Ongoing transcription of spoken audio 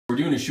We're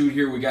doing a shoot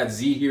here. We got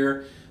Z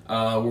here.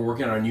 We're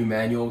working on our new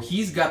manual.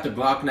 He's got the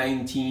Glock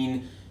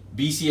 19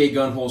 BCA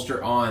gun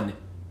holster on.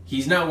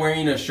 He's not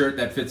wearing a shirt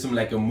that fits him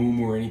like a muumuu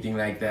or anything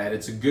like that.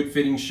 It's a good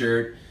fitting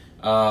shirt.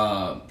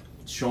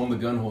 Show him the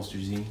gun holster,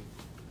 Z.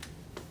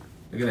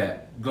 Look at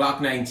that.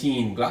 Glock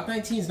 19. Glock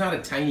 19 is not a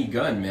tiny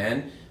gun,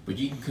 man. But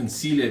you can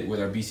conceal it with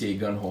our BCA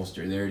gun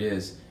holster. There it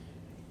is.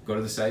 Go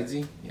to the side,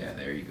 Z. Yeah,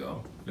 there you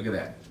go. Look at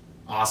that.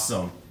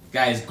 Awesome.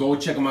 Guys, go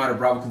check them out at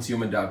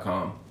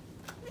bravoconcealment.com.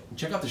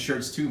 Check out the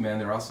shirts too, man.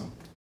 They're awesome.